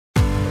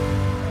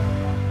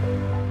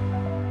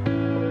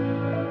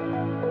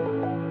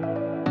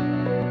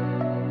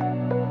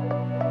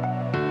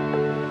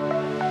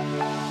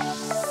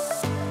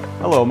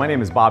Hello, my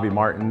name is Bobby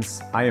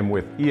Martins. I am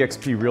with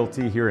eXp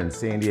Realty here in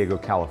San Diego,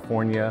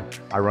 California.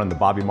 I run the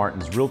Bobby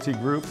Martins Realty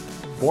Group,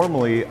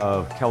 formerly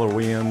of Keller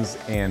Williams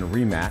and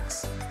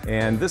RE/MAX.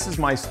 And this is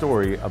my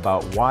story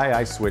about why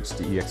I switched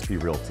to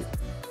eXp Realty.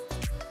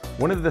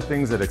 One of the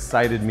things that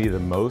excited me the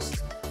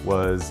most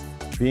was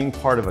being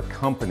part of a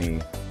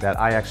company that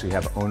I actually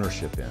have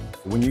ownership in.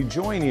 When you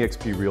join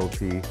eXp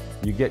Realty,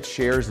 you get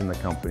shares in the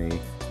company,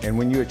 and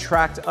when you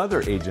attract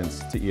other agents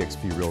to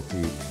eXp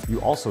Realty,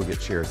 you also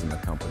get shares in the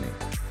company.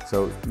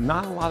 So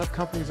not a lot of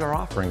companies are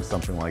offering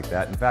something like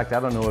that. In fact, I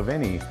don't know of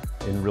any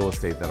in real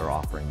estate that are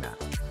offering that.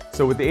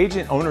 So with the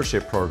agent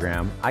ownership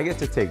program, I get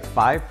to take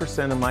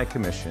 5% of my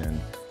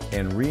commission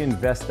and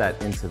reinvest that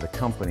into the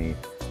company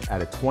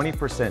at a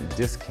 20%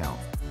 discount,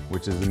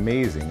 which is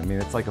amazing. I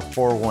mean, it's like a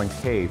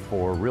 401k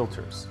for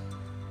realtors.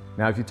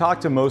 Now, if you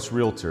talk to most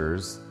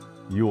realtors,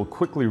 you will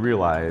quickly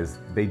realize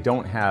they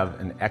don't have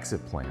an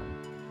exit plan.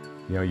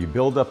 You know, you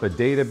build up a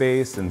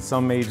database, and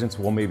some agents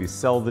will maybe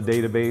sell the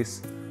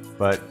database,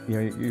 but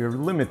you're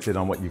limited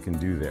on what you can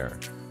do there.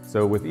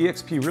 So with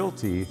eXp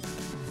Realty,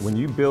 when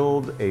you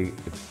build a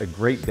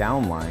great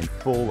downline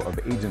full of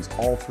agents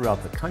all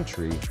throughout the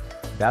country,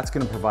 that's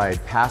going to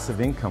provide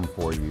passive income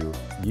for you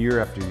year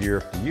after year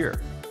after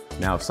year.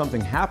 Now, if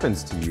something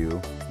happens to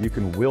you, you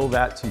can will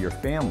that to your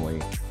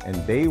family and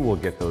they will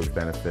get those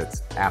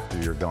benefits after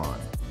you're gone.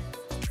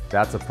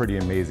 That's a pretty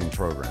amazing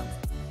program.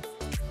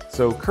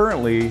 So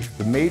currently,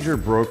 the major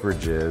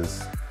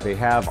brokerages, they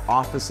have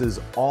offices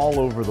all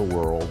over the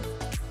world,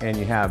 and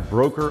you have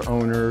broker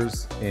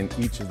owners in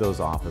each of those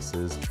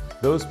offices.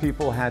 Those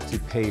people had to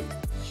pay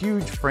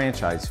huge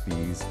franchise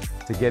fees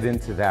to get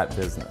into that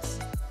business.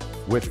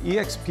 With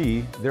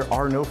eXp, there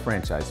are no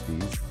franchise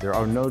fees, there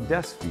are no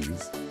desk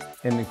fees,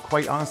 and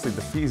quite honestly,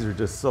 the fees are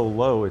just so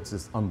low, it's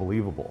just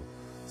unbelievable.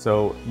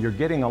 So you're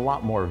getting a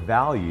lot more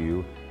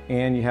value,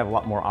 and you have a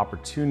lot more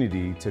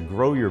opportunity to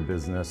grow your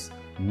business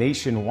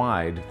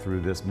nationwide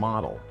through this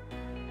model.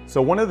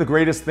 So one of the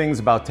greatest things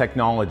about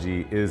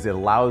technology is it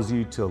allows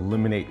you to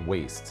eliminate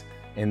waste.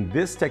 And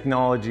this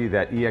technology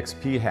that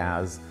eXp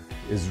has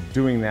is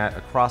doing that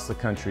across the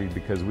country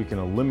because we can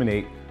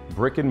eliminate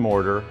brick and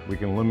mortar, we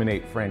can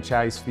eliminate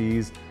franchise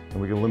fees,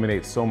 and we can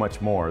eliminate so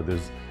much more.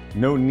 There's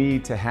no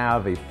need to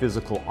have a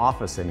physical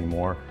office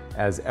anymore,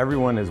 as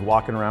everyone is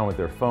walking around with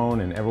their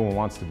phone and everyone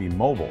wants to be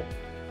mobile.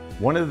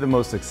 One of the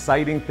most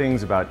exciting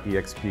things about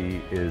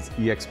eXp is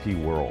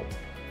eXp World.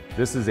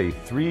 This is a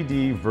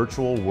 3D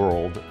virtual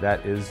world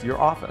that is your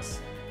office.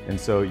 And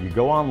so you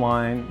go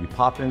online, you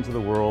pop into the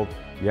world,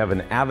 you have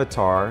an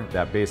avatar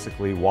that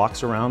basically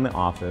walks around the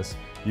office.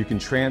 You can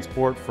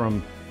transport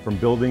from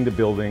building to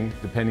building,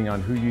 depending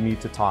on who you need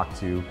to talk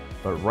to.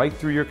 But right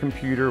through your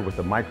computer with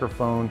a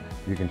microphone,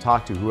 you can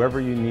talk to whoever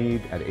you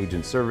need at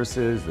agent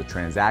services, the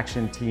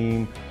transaction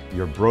team,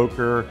 your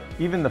broker,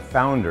 even the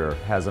founder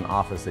has an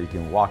office that you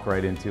can walk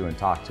right into and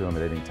talk to them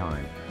at any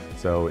time.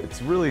 So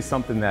it's really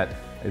something that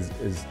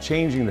is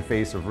changing the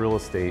face of real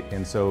estate.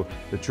 And so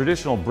the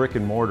traditional brick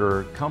and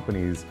mortar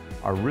companies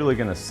are really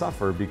going to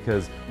suffer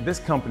because this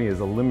company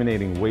is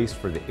eliminating waste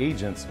for the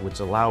agents, which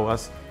allow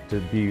us to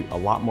be a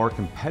lot more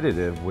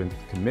competitive with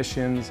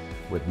commissions,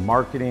 with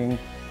marketing.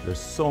 There's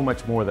so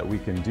much more that we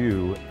can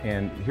do,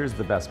 and here's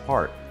the best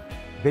part.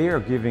 They are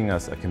giving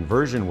us a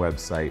conversion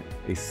website,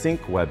 a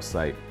Cinc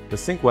website. The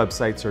Cinc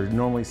websites are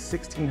normally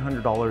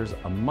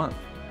 $1,600 a month.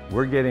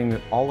 We're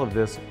getting all of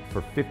this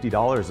for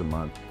 $50 a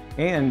month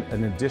and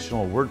an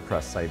additional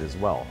WordPress site as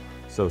well.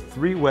 So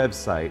 3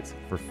 websites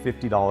for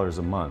 $50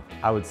 a month.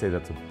 I would say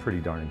that's a pretty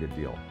darn good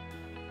deal.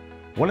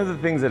 One of the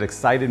things that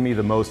excited me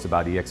the most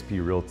about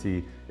eXp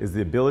Realty is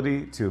the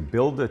ability to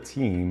build a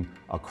team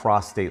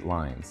across state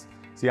lines.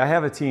 See, I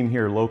have a team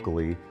here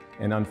locally,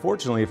 and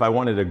unfortunately, if I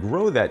wanted to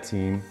grow that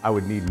team, I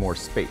would need more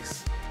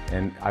space.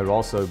 And I would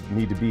also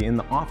need to be in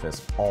the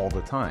office all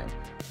the time.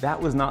 That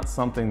was not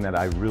something that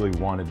I really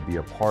wanted to be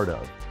a part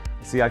of.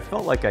 See, I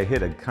felt like I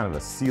hit a kind of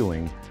a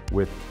ceiling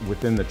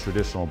within the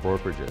traditional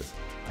brokerages.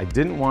 I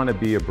didn't want to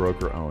be a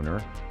broker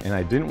owner, and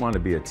I didn't want to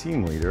be a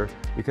team leader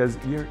because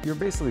you're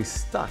basically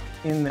stuck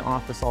in the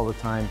office all the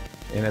time.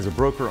 And as a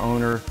broker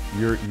owner,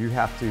 you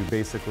have to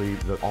basically,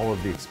 all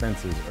of the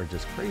expenses are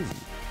just crazy.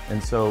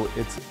 And so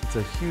it's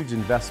a huge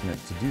investment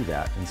to do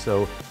that. And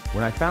so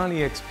when I found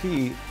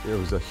eXp, it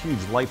was a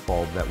huge light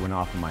bulb that went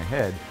off in my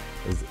head,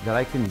 is that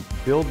I can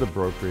build the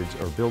brokerage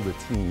or build a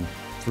team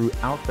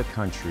throughout the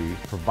country,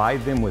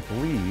 provide them with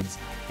leads,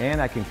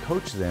 and I can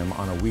coach them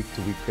on a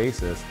week-to-week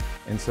basis.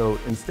 And so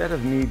instead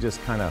of me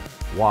just kind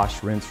of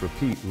wash, rinse,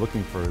 repeat,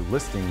 looking for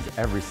listings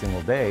every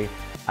single day,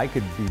 I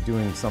could be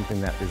doing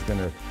something that is going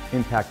to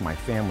impact my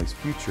family's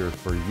future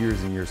for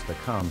years and years to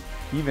come,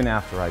 even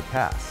after I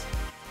pass.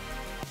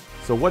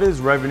 So what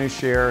is revenue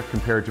share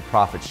compared to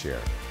profit share?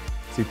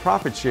 See,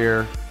 profit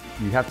share,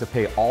 you have to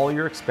pay all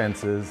your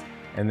expenses,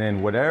 and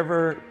then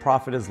whatever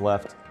profit is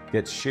left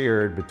gets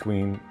shared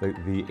between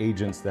the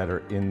agents that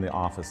are in the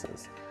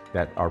offices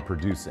that are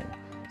producing.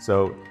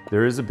 So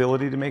there is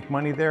ability to make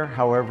money there.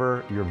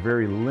 However, you're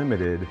very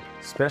limited,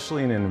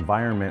 especially in an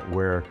environment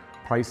where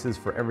prices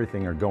for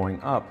everything are going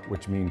up,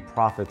 which means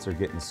profits are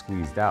getting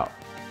squeezed out.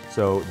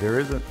 So there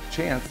is a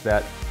chance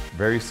that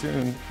very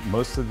soon,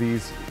 most of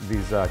these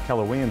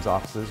Keller Williams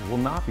offices will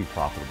not be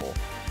profitable.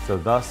 So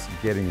thus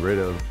getting rid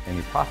of any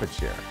profit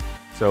share.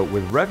 So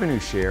with revenue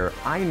share,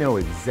 I know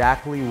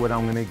exactly what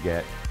I'm gonna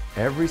get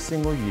every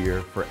single year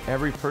for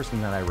every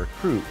person that I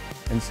recruit.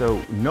 And so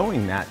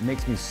knowing that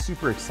makes me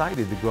super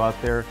excited to go out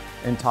there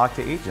and talk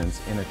to agents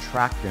and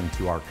attract them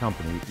to our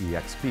company,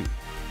 eXp.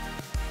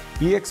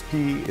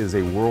 eXp is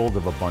a world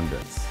of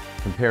abundance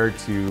compared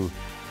to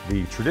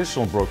the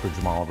traditional brokerage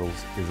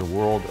models is a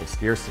world of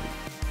scarcity.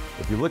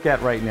 If you look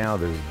at right now,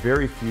 there's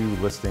very few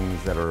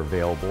listings that are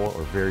available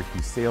or very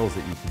few sales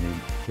that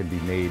can be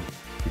made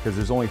because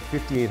there's only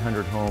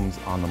 5,800 homes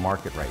on the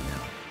market right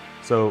now.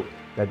 So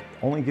that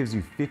only gives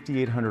you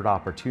 5,800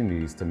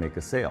 opportunities to make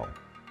a sale.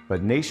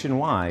 But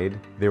nationwide,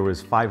 there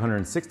was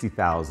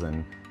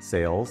 560,000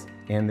 sales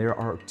and there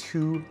are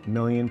 2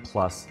 million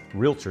plus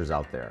realtors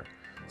out there.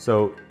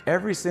 So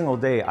every single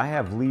day I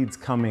have leads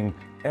coming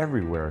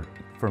everywhere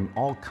from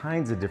all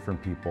kinds of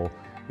different people.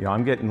 You know,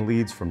 I'm getting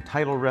leads from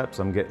title reps,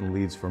 I'm getting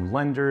leads from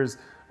lenders,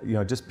 you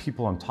know, just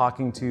people I'm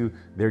talking to,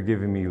 they're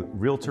giving me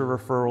realtor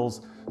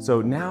referrals.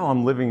 So now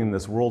I'm living in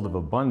this world of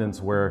abundance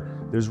where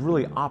there's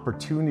really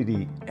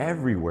opportunity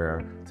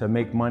everywhere to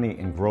make money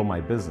and grow my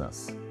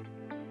business.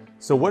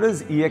 So what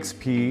does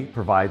eXp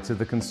provide to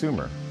the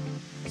consumer?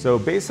 So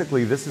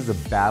basically this is a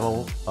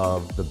battle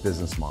of the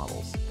business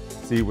models.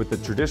 See, with the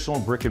traditional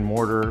brick and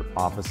mortar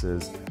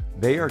offices,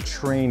 they are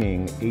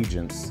training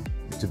agents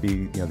to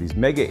be, you know, these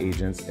mega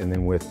agents and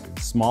then with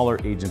smaller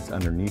agents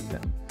underneath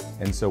them.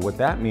 And so what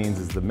that means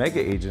is the mega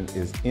agent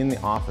is in the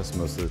office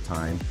most of the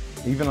time,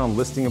 even on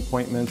listing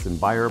appointments and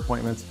buyer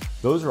appointments.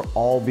 Those are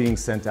all being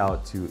sent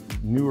out to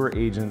newer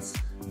agents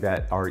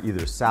that are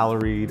either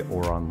salaried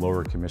or on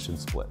lower commission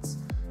splits.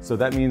 So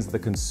that means the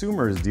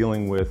consumer is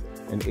dealing with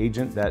an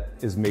agent that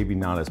is maybe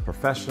not as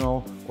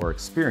professional or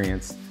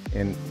experienced,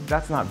 and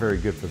that's not very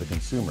good for the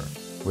consumer.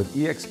 With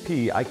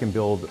eXp, I can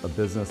build a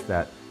business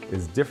that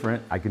is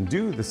different. I can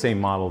do the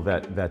same model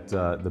that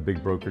the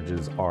big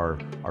brokerages are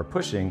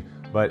pushing,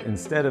 but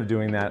instead of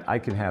doing that, I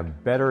can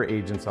have better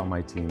agents on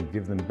my team,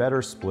 give them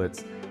better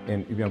splits,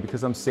 and you know,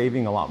 because I'm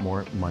saving a lot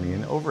more money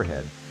in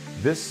overhead.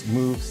 This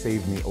move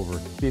saved me over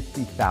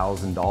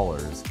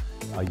 $50,000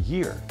 a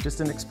year just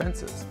in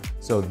expenses.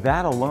 So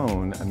that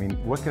alone, I mean,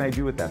 what can I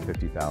do with that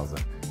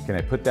 $50,000? Can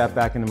I put that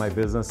back into my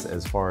business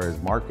as far as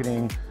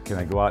marketing? Can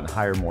I go out and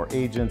hire more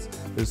agents?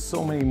 There's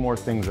so many more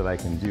things that I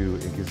can do.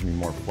 It gives me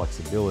more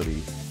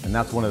flexibility. And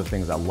that's one of the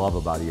things I love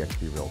about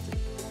eXp Realty.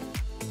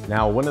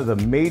 Now, one of the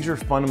major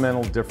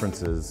fundamental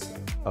differences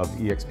of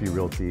eXp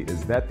Realty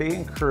is that they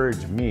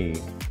encourage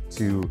me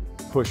to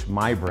push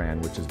my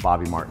brand, which is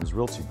Bobby Martin's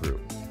Realty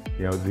Group.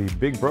 You know, the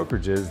big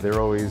brokerages,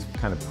 they're always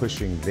kind of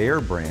pushing their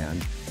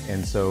brand.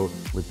 And so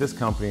with this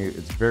company,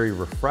 it's very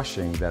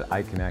refreshing that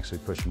I can actually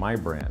push my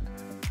brand.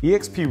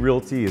 eXp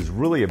Realty is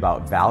really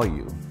about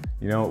value.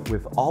 You know,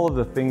 with all of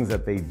the things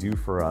that they do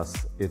for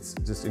us, it's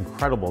just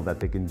incredible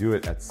that they can do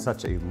it at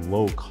such a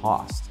low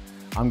cost.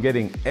 I'm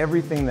getting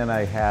everything that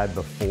I had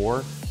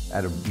before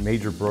at a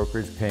major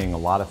brokerage, paying a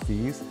lot of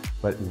fees,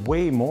 but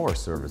way more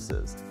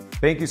services.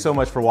 Thank you so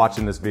much for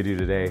watching this video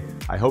today.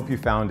 I hope you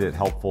found it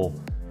helpful.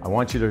 I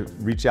want you to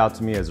reach out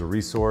to me as a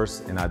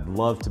resource, and I'd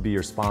love to be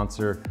your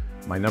sponsor.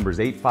 My number is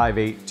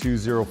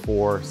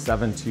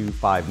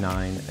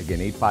 858-204-7259. Again,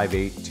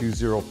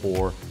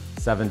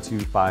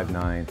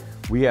 858-204-7259.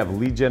 We have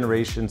lead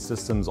generation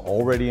systems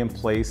already in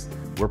place.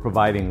 We're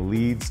providing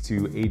leads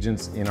to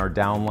agents in our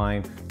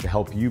downline to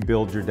help you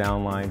build your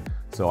downline.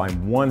 So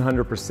I'm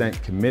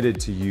 100% committed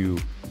to you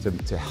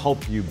to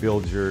help you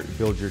build your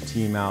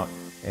team out.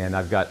 And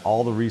I've got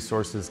all the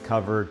resources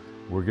covered.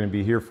 We're going to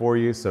be here for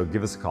you, so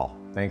give us a call.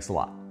 Thanks a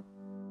lot.